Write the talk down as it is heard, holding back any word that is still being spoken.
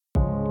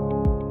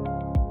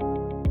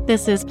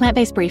This is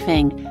Plant-Based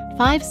Briefing,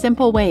 5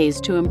 Simple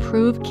Ways to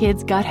Improve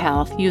Kids' Gut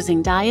Health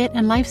Using Diet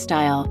and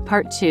Lifestyle,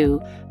 Part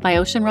 2, by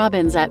Ocean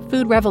Robbins at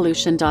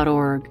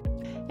foodrevolution.org.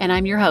 And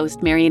I'm your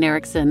host, Marian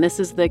Erickson. This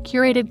is the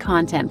curated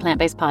content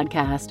plant-based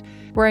podcast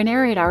where I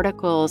narrate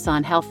articles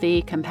on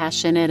healthy,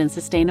 compassionate, and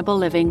sustainable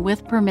living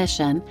with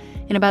permission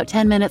in about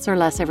 10 minutes or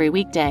less every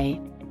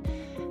weekday.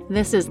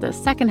 This is the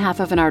second half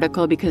of an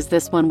article because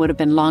this one would have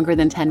been longer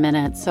than 10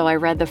 minutes, so I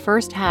read the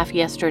first half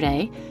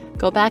yesterday.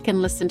 Go back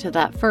and listen to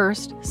that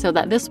first so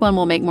that this one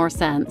will make more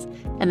sense,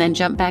 and then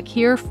jump back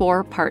here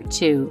for part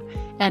 2.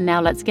 And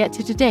now let's get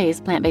to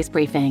today's plant-based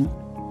briefing.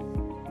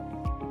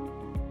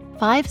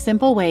 5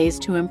 Simple Ways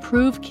to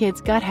Improve Kids'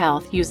 Gut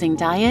Health Using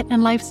Diet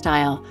and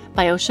Lifestyle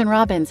by Ocean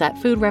Robbins at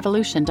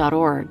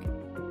foodrevolution.org.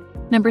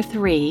 Number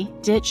 3,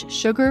 ditch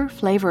sugar,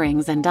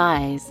 flavorings, and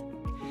dyes.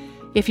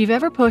 If you've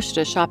ever pushed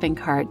a shopping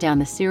cart down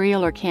the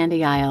cereal or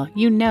candy aisle,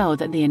 you know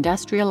that the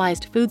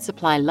industrialized food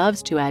supply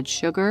loves to add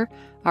sugar,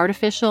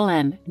 artificial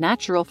and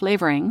natural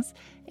flavorings,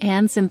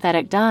 and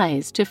synthetic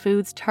dyes to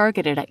foods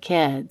targeted at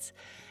kids.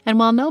 And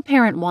while no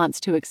parent wants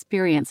to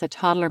experience a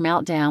toddler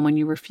meltdown when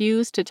you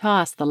refuse to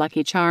toss the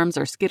Lucky Charms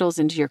or Skittles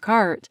into your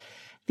cart,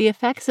 the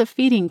effects of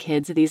feeding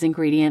kids these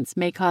ingredients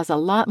may cause a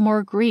lot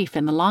more grief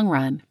in the long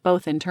run,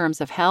 both in terms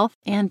of health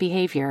and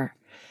behavior.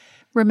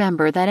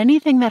 Remember that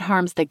anything that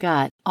harms the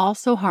gut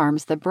also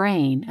harms the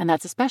brain, and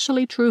that's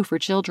especially true for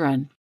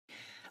children.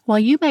 While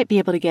you might be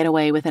able to get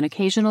away with an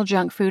occasional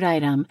junk food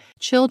item,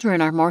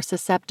 children are more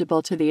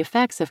susceptible to the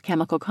effects of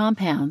chemical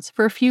compounds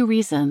for a few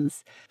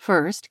reasons.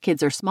 First,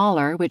 kids are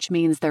smaller, which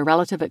means their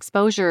relative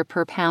exposure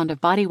per pound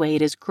of body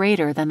weight is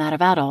greater than that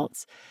of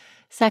adults.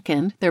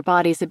 Second, their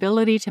body's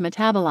ability to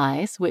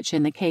metabolize, which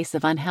in the case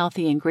of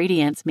unhealthy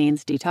ingredients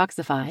means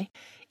detoxify,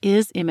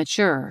 is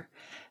immature.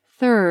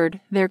 Third,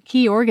 their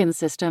key organ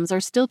systems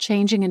are still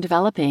changing and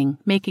developing,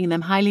 making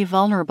them highly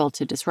vulnerable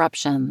to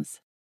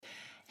disruptions.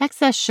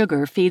 Excess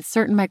sugar feeds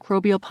certain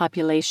microbial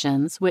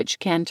populations, which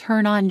can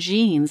turn on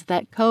genes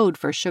that code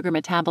for sugar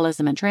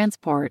metabolism and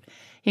transport,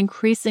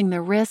 increasing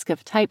the risk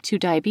of type 2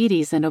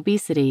 diabetes and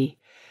obesity.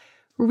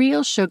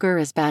 Real sugar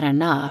is bad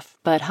enough,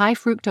 but high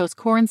fructose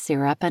corn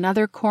syrup and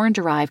other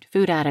corn-derived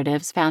food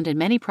additives found in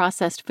many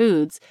processed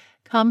foods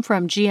come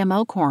from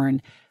GMO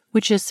corn,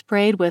 which is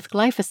sprayed with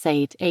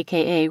glyphosate,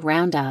 aka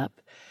Roundup.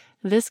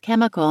 This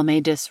chemical may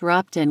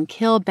disrupt and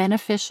kill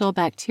beneficial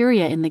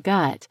bacteria in the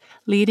gut,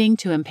 leading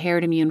to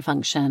impaired immune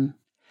function.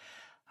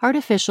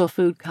 Artificial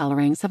food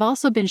colorings have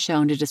also been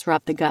shown to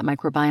disrupt the gut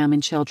microbiome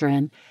in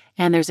children,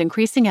 and there's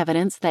increasing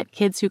evidence that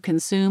kids who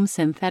consume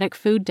synthetic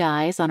food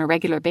dyes on a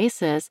regular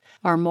basis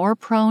are more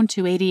prone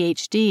to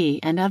ADHD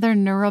and other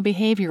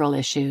neurobehavioral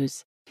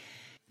issues.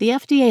 The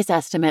FDA's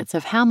estimates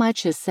of how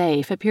much is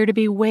safe appear to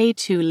be way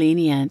too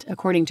lenient,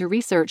 according to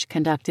research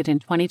conducted in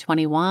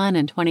 2021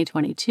 and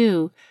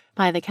 2022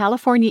 by the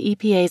California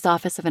EPA's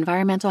Office of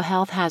Environmental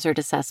Health Hazard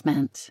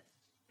Assessment.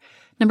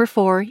 Number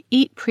 4,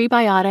 eat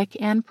prebiotic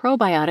and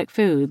probiotic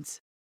foods.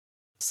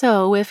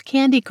 So, if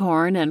candy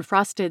corn and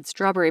frosted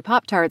strawberry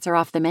Pop-Tarts are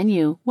off the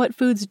menu, what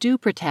foods do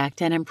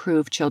protect and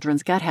improve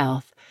children's gut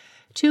health?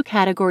 2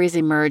 categories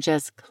emerge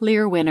as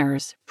clear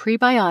winners: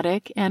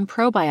 prebiotic and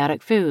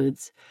probiotic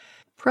foods.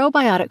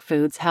 Probiotic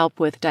foods help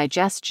with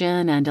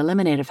digestion and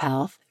eliminative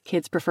health.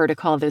 Kids prefer to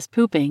call this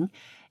pooping,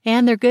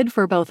 and they're good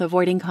for both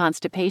avoiding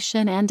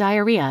constipation and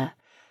diarrhea.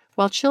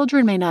 While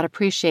children may not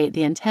appreciate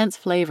the intense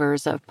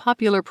flavors of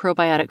popular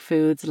probiotic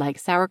foods like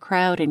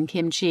sauerkraut and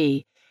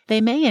kimchi,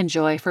 they may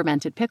enjoy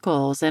fermented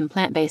pickles and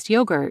plant-based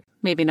yogurt,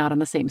 maybe not on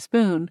the same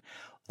spoon,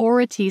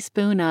 or a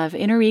teaspoon of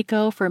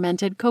Inarico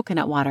fermented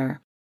coconut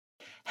water.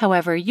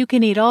 However, you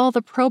can eat all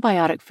the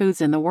probiotic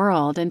foods in the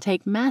world and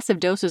take massive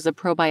doses of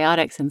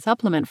probiotics in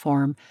supplement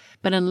form,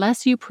 but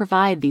unless you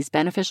provide these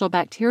beneficial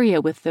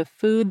bacteria with the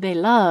food they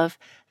love,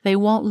 they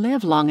won't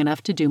live long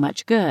enough to do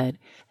much good.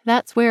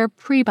 That's where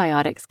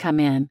prebiotics come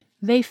in.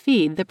 They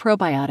feed the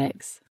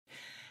probiotics.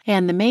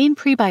 And the main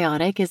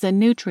prebiotic is a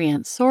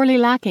nutrient sorely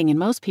lacking in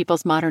most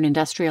people's modern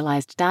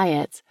industrialized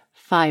diets: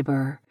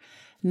 fiber.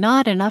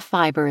 Not enough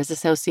fiber is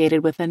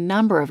associated with a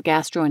number of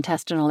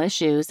gastrointestinal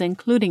issues,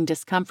 including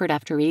discomfort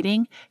after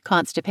eating,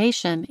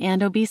 constipation,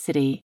 and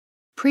obesity.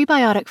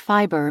 Prebiotic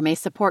fiber may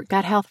support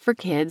gut health for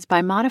kids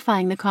by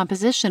modifying the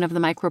composition of the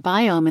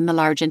microbiome in the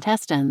large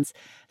intestines.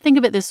 Think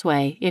of it this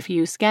way: if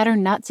you scatter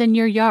nuts in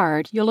your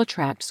yard, you'll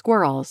attract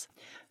squirrels.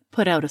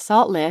 Put out a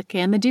salt lick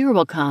and the deer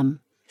will come.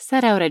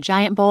 Set out a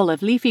giant bowl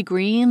of leafy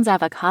greens,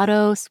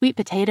 avocado, sweet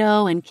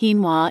potato, and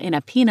quinoa in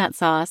a peanut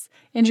sauce,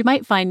 and you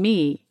might find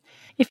me.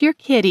 If your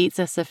kid eats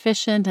a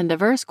sufficient and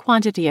diverse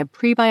quantity of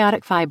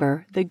prebiotic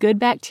fiber, the good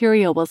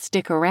bacteria will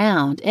stick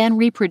around and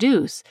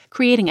reproduce,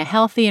 creating a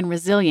healthy and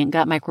resilient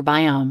gut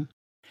microbiome.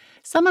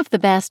 Some of the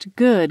best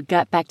good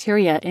gut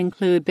bacteria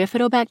include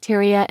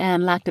bifidobacteria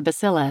and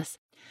lactobacillus.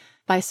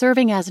 By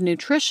serving as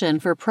nutrition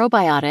for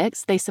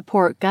probiotics, they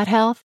support gut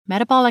health,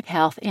 metabolic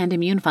health, and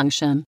immune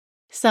function.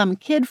 Some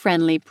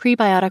kid-friendly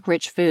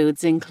prebiotic-rich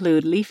foods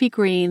include leafy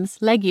greens,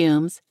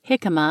 legumes,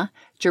 jicama,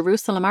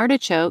 Jerusalem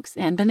artichokes,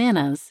 and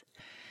bananas.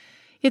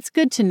 It's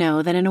good to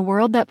know that in a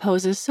world that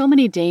poses so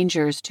many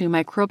dangers to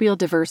microbial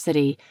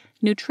diversity,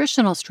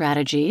 nutritional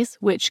strategies,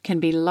 which can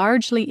be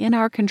largely in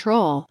our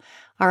control,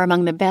 are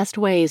among the best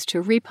ways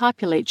to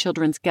repopulate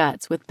children's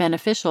guts with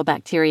beneficial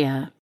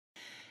bacteria.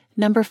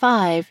 Number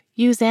 5,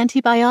 use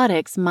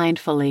antibiotics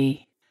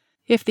mindfully.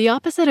 If the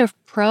opposite of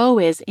pro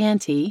is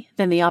anti,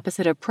 then the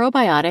opposite of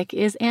probiotic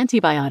is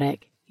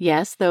antibiotic.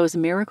 Yes, those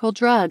miracle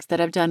drugs that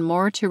have done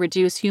more to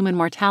reduce human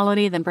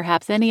mortality than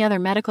perhaps any other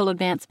medical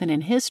advancement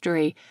in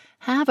history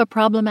have a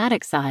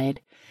problematic side.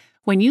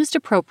 When used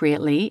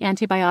appropriately,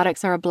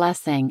 antibiotics are a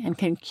blessing and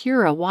can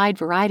cure a wide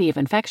variety of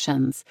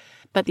infections.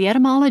 But the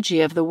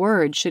etymology of the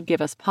word should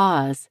give us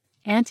pause.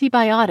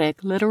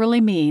 Antibiotic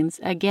literally means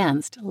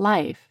against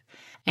life.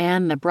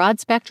 And the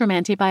broad-spectrum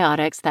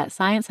antibiotics that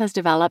science has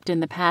developed in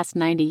the past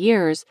 90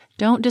 years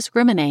don't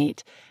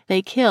discriminate.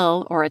 They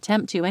kill, or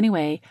attempt to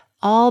anyway,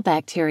 all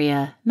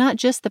bacteria, not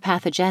just the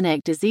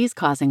pathogenic,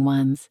 disease-causing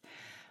ones.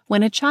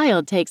 When a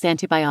child takes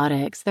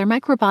antibiotics, their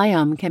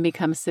microbiome can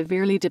become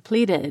severely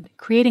depleted,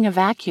 creating a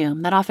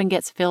vacuum that often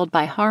gets filled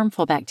by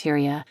harmful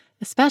bacteria,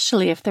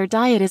 especially if their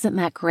diet isn't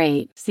that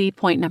great. See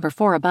point number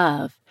 4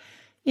 above.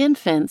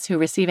 Infants who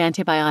receive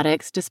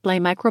antibiotics display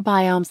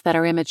microbiomes that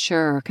are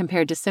immature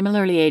compared to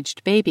similarly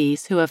aged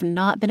babies who have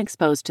not been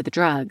exposed to the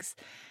drugs.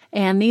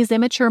 And these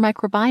immature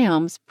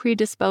microbiomes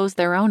predispose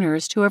their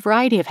owners to a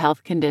variety of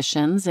health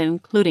conditions,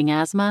 including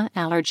asthma,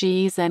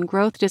 allergies, and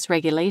growth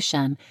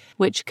dysregulation,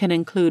 which can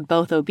include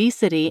both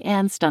obesity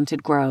and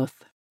stunted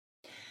growth.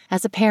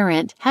 As a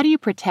parent, how do you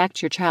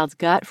protect your child's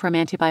gut from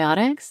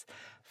antibiotics?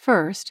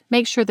 First,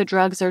 make sure the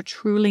drugs are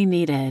truly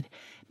needed.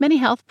 Many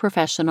health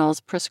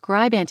professionals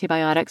prescribe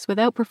antibiotics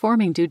without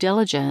performing due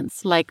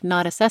diligence, like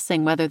not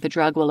assessing whether the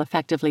drug will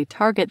effectively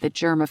target the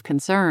germ of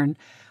concern,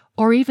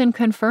 or even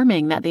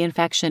confirming that the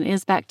infection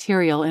is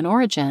bacterial in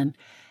origin.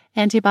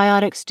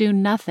 Antibiotics do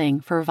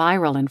nothing for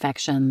viral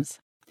infections.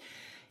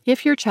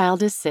 If your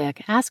child is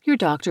sick, ask your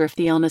doctor if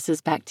the illness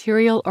is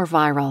bacterial or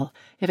viral.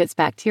 If it's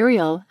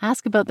bacterial,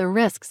 ask about the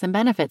risks and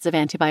benefits of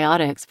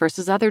antibiotics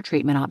versus other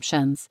treatment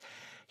options.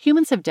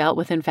 Humans have dealt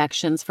with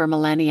infections for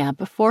millennia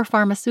before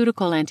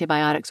pharmaceutical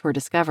antibiotics were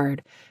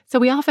discovered, so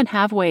we often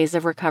have ways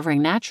of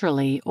recovering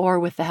naturally or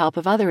with the help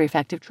of other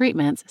effective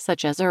treatments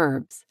such as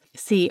herbs.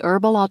 See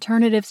herbal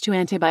alternatives to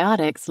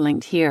antibiotics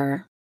linked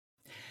here.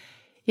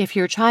 If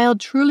your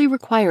child truly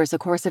requires a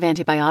course of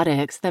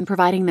antibiotics, then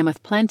providing them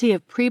with plenty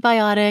of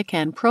prebiotic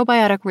and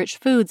probiotic-rich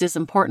foods is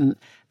important,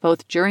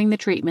 both during the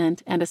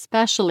treatment and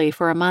especially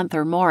for a month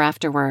or more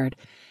afterward.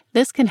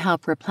 This can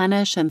help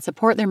replenish and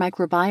support their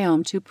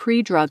microbiome to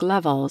pre-drug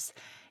levels.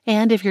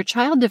 And if your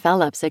child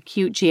develops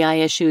acute GI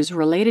issues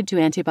related to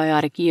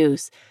antibiotic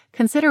use,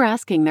 consider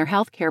asking their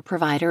healthcare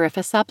provider if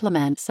a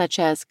supplement such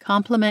as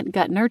Complement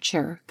Gut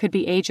Nurture could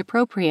be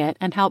age-appropriate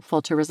and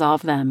helpful to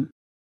resolve them.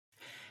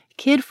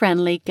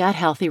 Kid-friendly,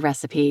 gut-healthy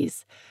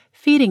recipes.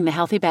 Feeding the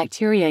healthy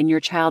bacteria in your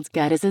child's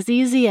gut is as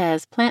easy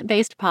as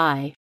plant-based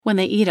pie, when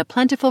they eat a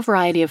plentiful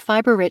variety of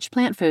fiber-rich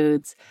plant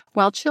foods.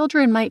 While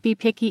children might be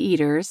picky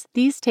eaters,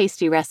 these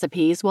tasty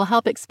recipes will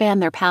help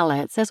expand their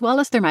palates as well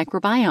as their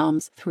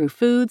microbiomes through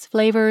foods,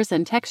 flavors,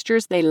 and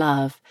textures they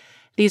love.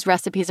 These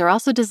recipes are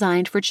also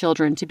designed for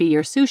children to be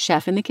your sous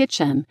chef in the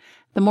kitchen.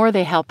 The more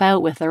they help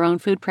out with their own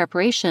food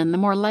preparation, the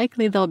more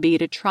likely they'll be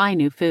to try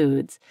new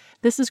foods.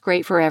 This is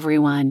great for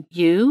everyone,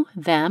 you,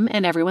 them,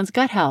 and everyone's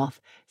gut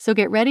health. So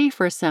get ready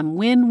for some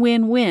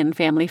win-win-win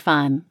family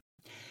fun.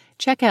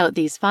 Check out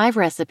these 5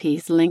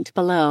 recipes linked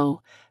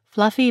below: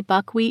 fluffy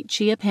buckwheat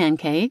chia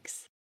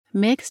pancakes,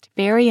 mixed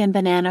berry and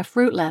banana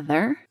fruit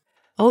leather,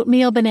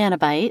 oatmeal banana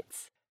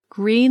bites,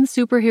 green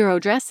superhero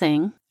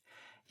dressing,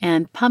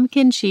 and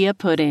pumpkin chia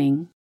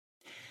pudding.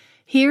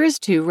 Here's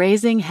to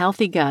raising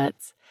healthy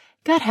guts.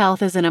 Gut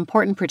health is an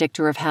important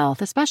predictor of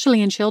health,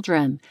 especially in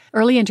children.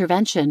 Early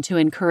intervention to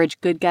encourage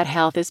good gut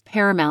health is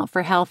paramount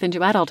for health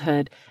into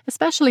adulthood,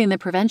 especially in the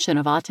prevention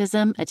of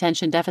autism,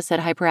 attention deficit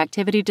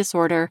hyperactivity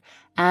disorder,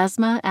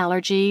 asthma,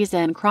 allergies,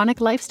 and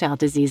chronic lifestyle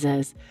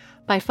diseases.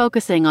 By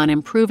focusing on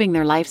improving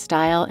their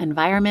lifestyle,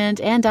 environment,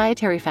 and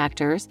dietary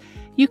factors,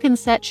 you can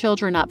set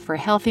children up for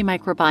healthy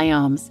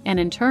microbiomes and,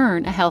 in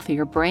turn, a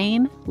healthier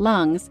brain,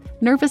 lungs,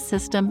 nervous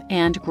system,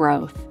 and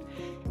growth.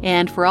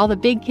 And for all the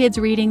big kids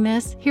reading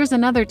this, here's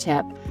another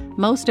tip.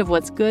 Most of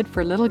what's good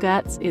for little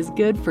guts is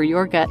good for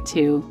your gut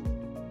too.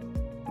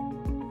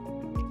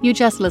 You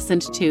just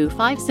listened to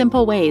 5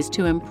 simple ways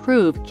to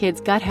improve kids'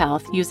 gut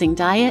health using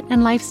diet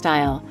and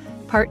lifestyle,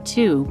 Part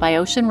 2 by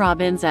Ocean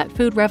Robbins at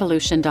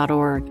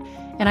foodrevolution.org.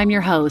 And I'm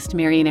your host,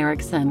 Marian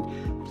Erickson.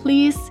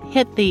 Please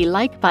hit the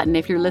like button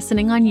if you're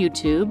listening on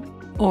YouTube,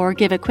 or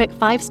give a quick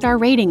 5-star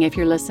rating if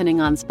you're listening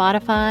on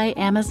Spotify,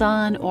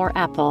 Amazon, or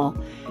Apple.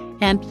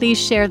 And please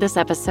share this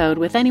episode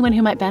with anyone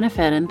who might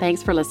benefit, and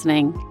thanks for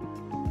listening.